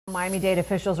Miami-Dade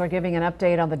officials are giving an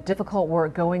update on the difficult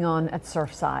work going on at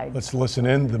Surfside. Let's listen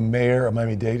in. The mayor of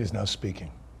Miami-Dade is now speaking.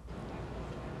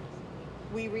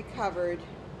 We recovered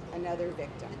another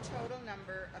victim. The total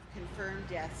number of confirmed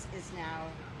deaths is now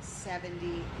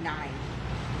 79.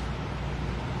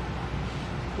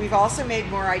 We've also made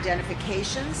more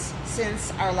identifications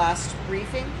since our last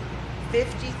briefing.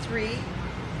 53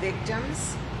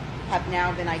 victims have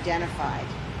now been identified,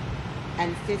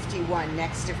 and 51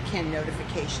 next of kin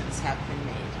notifications have been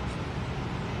made.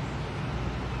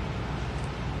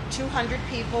 200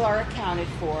 people are accounted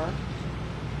for,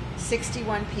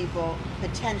 61 people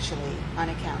potentially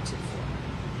unaccounted for.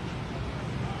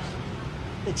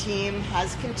 The team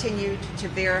has continued to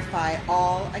verify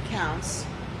all accounts,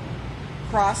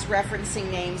 cross-referencing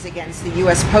names against the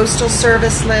U.S. Postal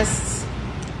Service lists,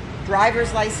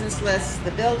 driver's license lists,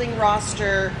 the building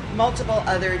roster, multiple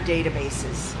other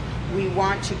databases. We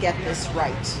want to get this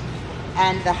right.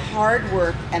 And the hard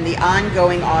work and the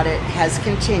ongoing audit has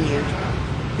continued.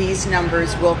 These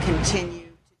numbers will continue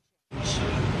to change.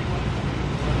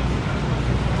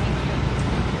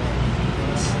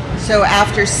 So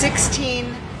after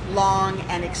 16 long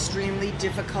and extremely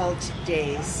difficult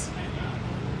days,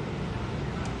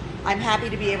 I'm happy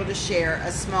to be able to share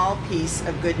a small piece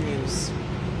of good news.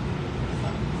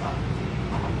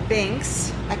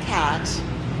 Binks, a cat,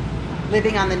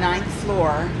 living on the 9th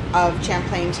floor of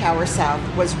Champlain Tower South,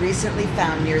 was recently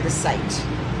found near the site.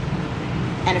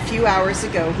 And a few hours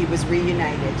ago, he was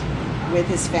reunited with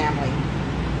his family.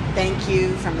 Thank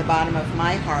you from the bottom of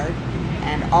my heart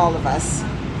and all of us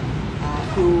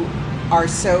who are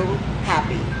so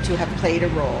happy to have played a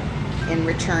role in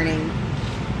returning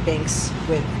Binks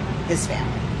with his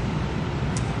family.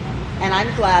 And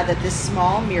I'm glad that this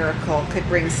small miracle could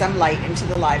bring some light into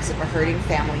the lives of a hurting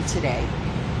family today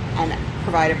and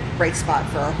provide a bright spot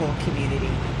for our whole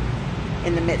community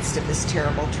in the midst of this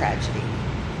terrible tragedy.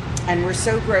 And we're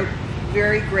so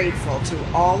very grateful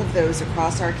to all of those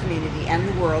across our community and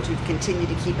the world who've continued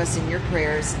to keep us in your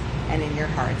prayers and in your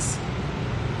hearts.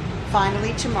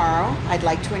 Finally, tomorrow, I'd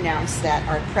like to announce that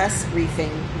our press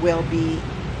briefing will be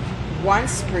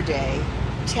once per day,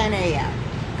 10 a.m.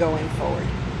 going forward.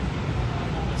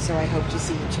 So I hope to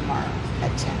see you tomorrow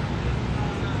at 10.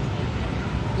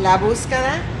 La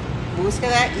búsqueda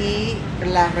y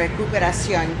la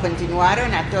recuperación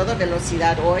continuaron a toda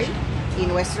velocidad hoy y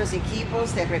nuestros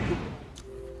equipos de recuperación.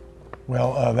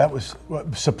 Well, that was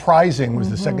surprising was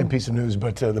the second piece of news,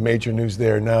 but the major news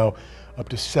there now, up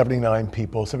to 79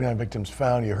 people, 79 victims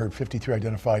found. You heard 53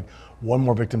 identified, one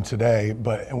more victim today.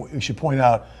 But we should point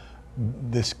out,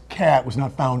 this cat was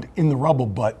not found in the rubble,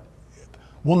 but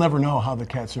we'll never know how the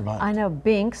cat survived. I know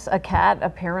Binks, a cat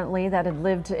apparently that had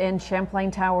lived in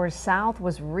Champlain Towers South,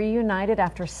 was reunited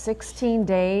after 16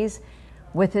 days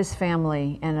with his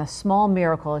family, and a small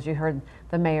miracle, as you heard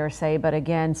the mayor say. But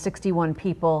again, 61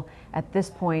 people at this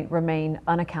point remain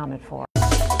unaccounted for.